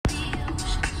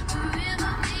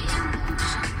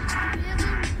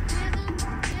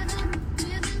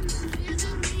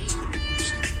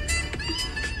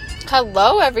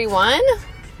Hello, everyone.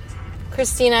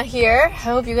 Christina here. I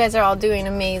hope you guys are all doing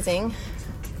amazing,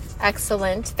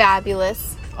 excellent,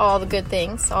 fabulous, all the good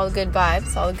things, all the good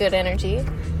vibes, all the good energy.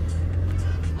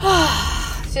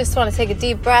 Just want to take a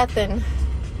deep breath and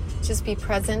just be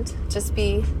present. Just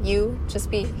be you. Just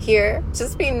be here.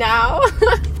 Just be now.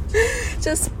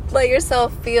 Just let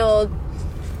yourself feel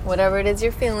whatever it is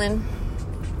you're feeling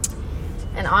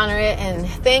and honor it and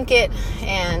thank it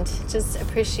and just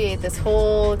appreciate this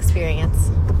whole experience.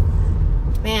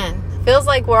 Man, feels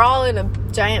like we're all in a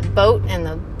giant boat and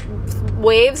the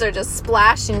waves are just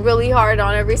splashing really hard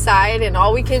on every side, and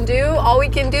all we can do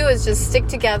is just stick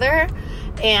together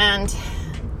and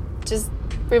just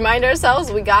remind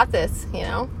ourselves we got this,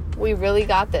 we really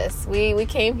got this. We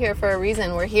came here for a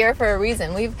reason. We're here for a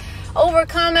reason. We've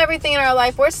overcome everything in our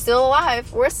life. We're still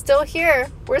alive. We're still here.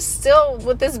 We're still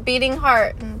with this beating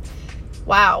heart. And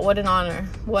wow, what an honor.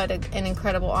 What an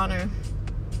incredible honor.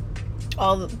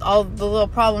 All the little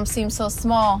problems seem so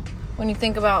small when you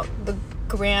think about the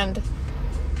grand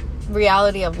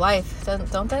reality of life,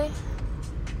 don't they?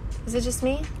 Is it just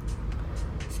me?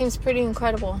 Seems pretty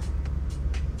incredible.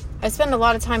 I spend a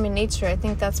lot of time in nature. I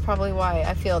think that's probably why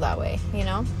I feel that way,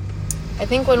 I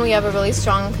think when we have a really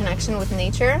strong connection with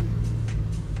nature,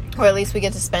 or at least we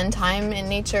get to spend time in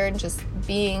nature and just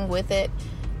being with it,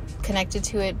 connected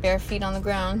to it, bare feet on the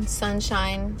ground,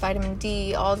 sunshine, vitamin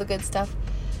D, all the good stuff,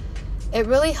 it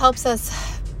really helps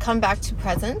us come back to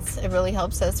presence. It really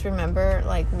helps us remember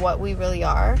what we really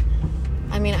are.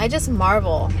 I mean, I just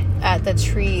marvel at the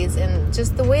trees and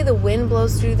just the way the wind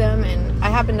blows through them. And I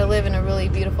happen to live in a really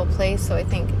beautiful place, so I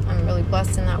think I'm really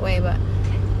blessed in that way. But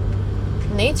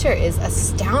nature is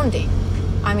astounding.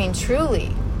 I mean,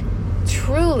 truly,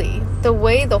 the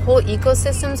way the whole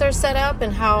ecosystems are set up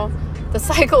and how the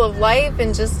cycle of life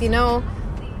and just,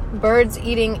 birds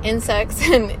eating insects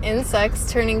and insects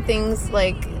turning things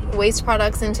like waste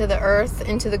products into the earth,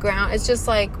 into the ground. It's just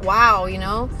wow,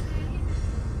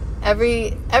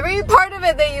 every part of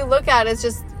it that you look at is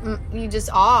just, you just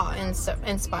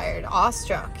inspired,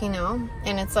 awestruck,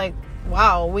 and it's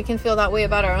wow, we can feel that way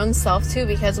about our own self too,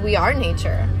 because we are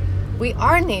nature.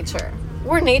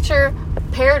 We're nature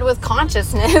paired with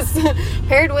consciousness,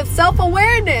 paired with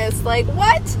self-awareness.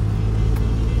 What?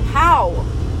 How?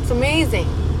 It's amazing.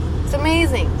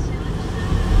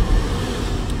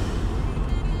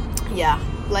 Yeah,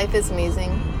 life is amazing.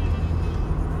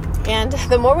 And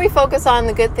the more we focus on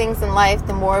the good things in life,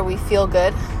 the more we feel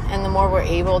good and the more we're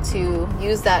able to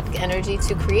use that energy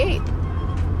to create.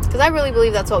 Because I really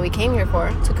believe that's what we came here for,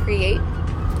 to create,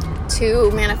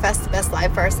 to manifest the best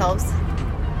life for ourselves.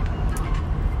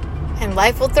 And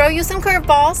life will throw you some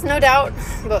curveballs, no doubt,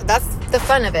 but that's the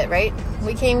fun of it, right?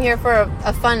 We came here for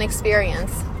a fun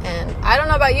experience. And I don't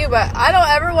know about you, but I don't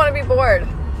ever want to be bored.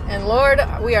 And Lord,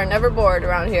 we are never bored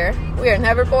around here. We are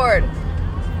never bored.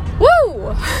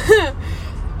 Woo!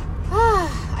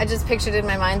 I just pictured in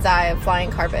my mind's eye a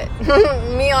flying carpet.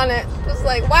 Me on it. Just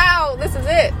wow, this is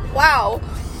it. Wow.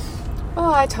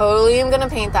 Oh, I totally am going to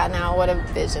paint that now. What a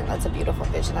vision. That's a beautiful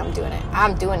vision. I'm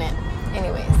doing it.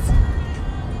 Anyways.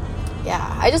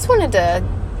 Yeah, I just wanted to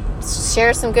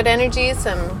share some good energy,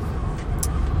 some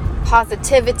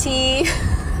positivity.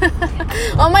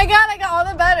 Oh my God, I got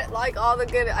all the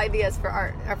good ideas for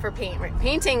art, or for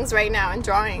paintings right now and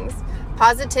drawings.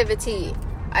 Positivity.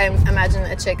 I imagine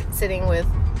a chick sitting with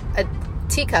a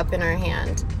teacup in her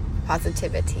hand.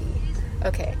 Positivity.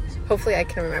 Okay, hopefully I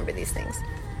can remember these things.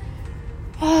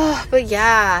 Oh, but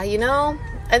yeah,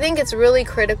 I think it's really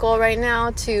critical right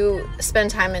now to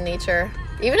spend time in nature.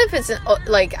 Even if it's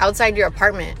outside your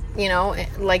apartment, in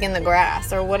the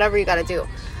grass or whatever you got to do.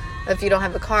 If you don't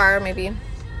have a car, maybe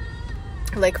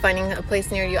finding a place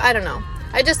near you. I don't know.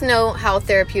 I just know how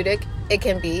therapeutic it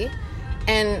can be.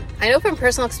 And I know from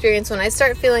personal experience, when I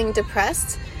start feeling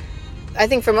depressed, I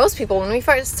think for most people, when we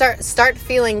first start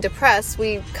feeling depressed,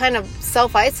 we kind of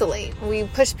self-isolate. We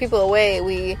push people away.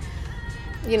 We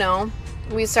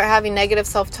start having negative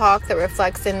self-talk that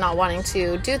reflects in not wanting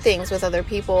to do things with other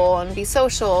people and be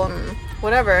social and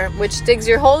whatever, which digs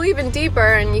your hole even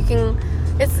deeper. And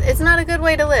it's not a good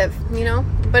way to live,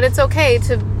 but it's okay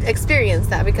to experience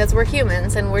that because we're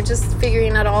humans and we're just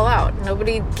figuring it all out.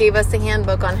 Nobody gave us a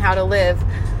handbook on how to live.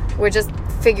 We're just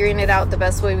figuring it out the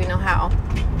best way we know how.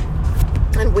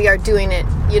 And we are doing it,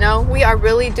 we are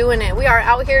really doing it. We are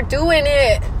out here doing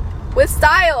it with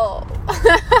style.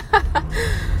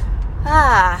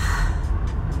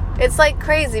 It's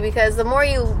crazy because the more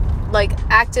you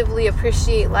actively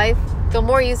appreciate life, the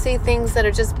more you see things that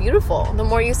are just beautiful. The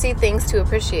more you see things to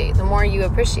appreciate, the more you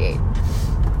appreciate.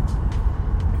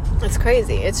 It's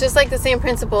crazy. It's just the same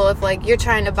principle if you're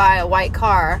trying to buy a white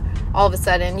car all of a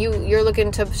sudden you're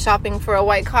looking to shopping for a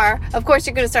white car. Of course,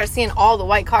 you're going to start seeing all the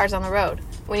white cars on the road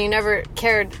when you never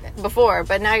cared before,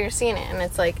 but now you're seeing it, and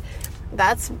it's like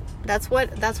that's what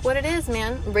it is,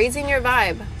 man. Raising your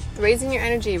vibe, raising your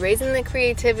energy, raising the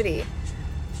creativity,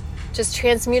 just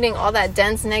transmuting all that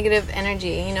dense negative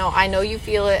energy. You know, I know you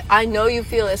feel it,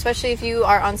 especially if you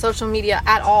are on social media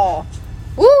at all.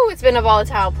 Woo, it's been a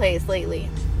volatile place lately.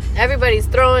 Everybody's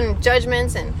throwing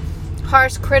judgments and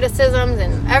harsh criticisms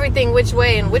and everything which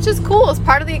way, and which is cool, it's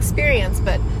part of the experience,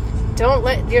 but don't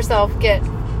let yourself get,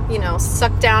 you know,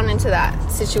 sucked down into that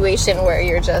situation where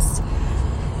you're just,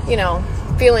 you know,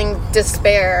 feeling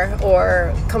despair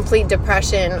or complete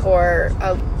depression or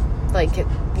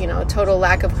you know, total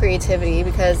lack of creativity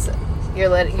because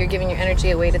you're giving your energy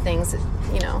away to things,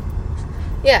 you know.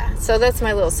 Yeah, so that's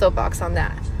my little soapbox on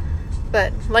that.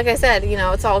 But like I said, you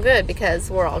know, it's all good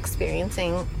because we're all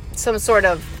experiencing some sort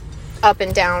of up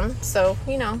and down. So,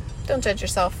 you know, don't judge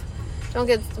yourself.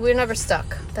 We're never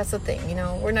stuck. That's the thing, you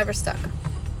know, we're never stuck.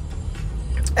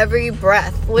 Every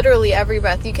breath, literally every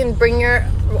breath, you can bring your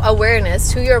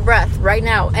awareness to your breath right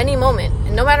now, any moment,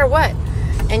 and no matter what.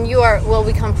 And you will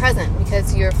become present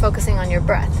because you're focusing on your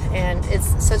breath. And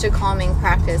it's such a calming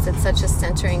practice. It's such a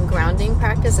centering, grounding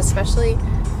practice, especially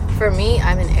for me.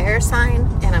 I'm an air sign,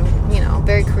 and I'm, you know,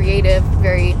 very creative,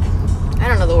 I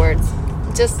don't know the words.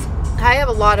 I have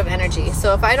a lot of energy.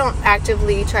 So if I don't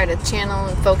actively try to channel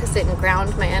and focus it and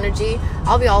ground my energy,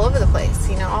 I'll be all over the place,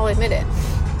 you know, I'll admit it.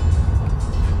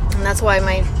 And that's why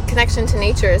my connection to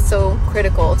nature is so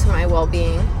critical to my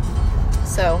well-being.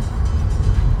 So,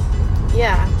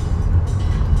 yeah.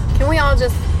 Can we all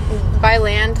just buy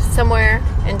land somewhere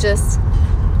and just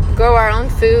grow our own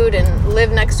food and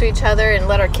live next to each other and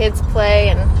let our kids play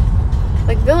and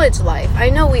like village life?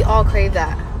 I know we all crave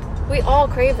that. We all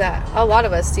crave that. A lot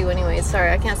of us do anyways.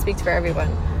 Sorry, I can't speak for everyone.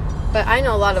 But I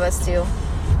know a lot of us do.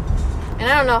 And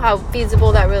I don't know how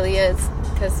feasible that really is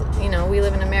because, you know, we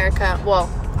live in America. Well,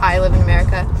 I live in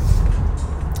America.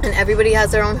 And everybody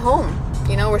has their own home.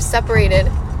 You know, we're separated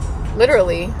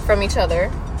literally from each other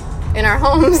in our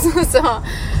homes. So,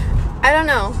 I don't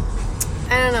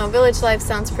know. Village life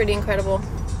sounds pretty incredible.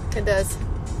 It does.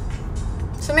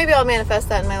 So maybe I'll manifest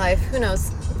that in my life. Who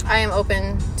knows? I am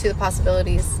open to the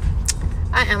possibilities.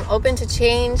 I am open to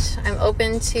change. I'm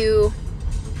open to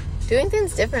doing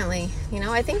things differently. You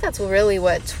know, I think that's really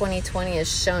what 2020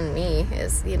 has shown me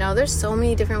is, you know, there's so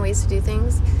many different ways to do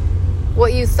things.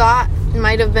 What you thought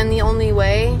might have been the only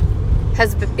way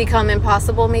has become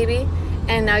impossible maybe.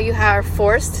 And now you are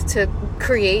forced to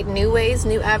create new ways,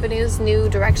 new avenues, new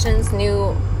directions,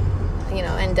 new, you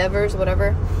know, endeavors,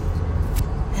 whatever.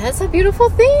 And it's a beautiful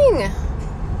thing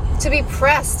to be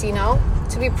pressed, you know,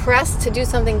 to be pressed to do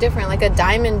something different, like a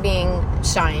diamond being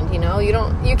shined, you know.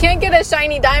 You can't get a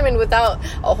shiny diamond without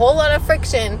a whole lot of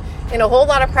friction and a whole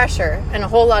lot of pressure and a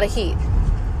whole lot of heat,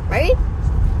 right?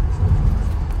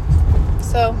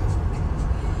 So,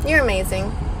 you're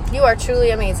amazing. You are truly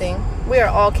amazing. We are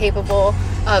all capable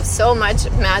of so much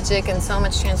magic and so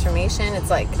much transformation. It's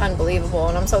like unbelievable,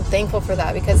 and I'm so thankful for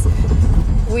that because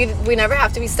we never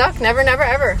have to be stuck. Never,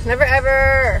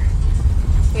 ever.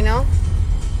 You know?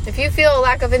 If you feel a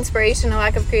lack of inspiration, a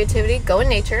lack of creativity, go in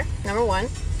nature, number one.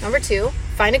 Number two,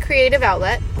 find a creative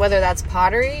outlet, whether that's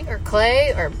pottery or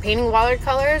clay or painting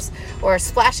watercolors or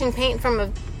splashing paint from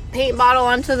a paint bottle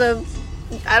onto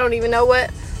I don't even know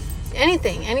what.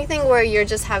 Anything where you're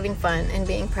just having fun and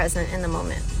being present in the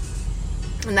moment.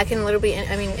 And that can literally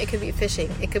be, it could be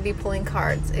fishing, it could be pulling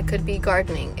cards, it could be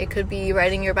gardening, it could be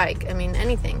riding your bike,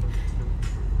 anything.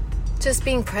 Just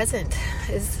being present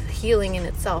is healing in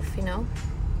itself, you know?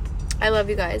 I love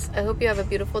you guys. I hope you have a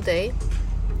beautiful day.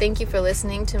 Thank you for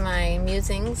listening to my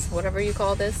musings, whatever you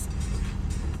call this.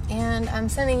 And I'm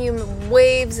sending you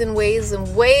waves and waves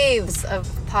and waves of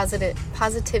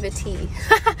positivity.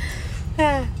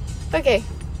 Okay,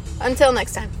 until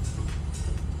next time.